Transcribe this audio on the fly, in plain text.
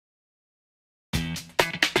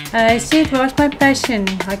I see, it was my passion.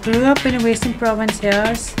 I grew up in a Western Province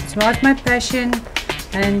house. It was my passion,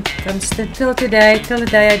 and I'm still till today, till the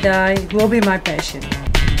day I die, it will be my passion.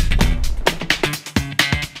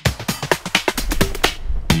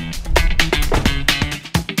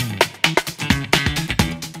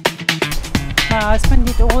 My husband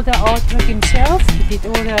did all the artwork himself. He did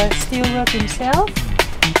all the steelwork himself.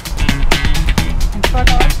 And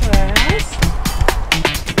follow us to our house.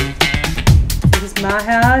 This is my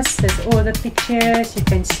house. There's all the pictures you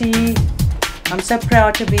can see. I'm so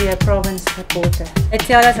proud to be a province reporter. They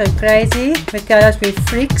tell us we're crazy. They tell us we're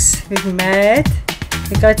freaks. We're mad.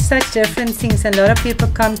 We got such different things. A lot of people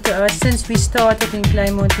come to us since we started in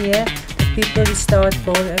Kleinmond here. People start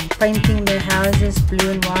painting their houses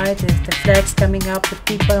blue and white. There's the flags coming up. The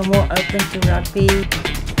people are more open to rugby.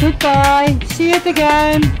 Goodbye. See you at the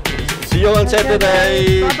game. See you on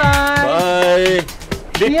Saturday. Bye bye. Bye.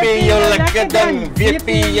 Vippie, jou lekker ding.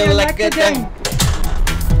 Vippie, jou lekker ding.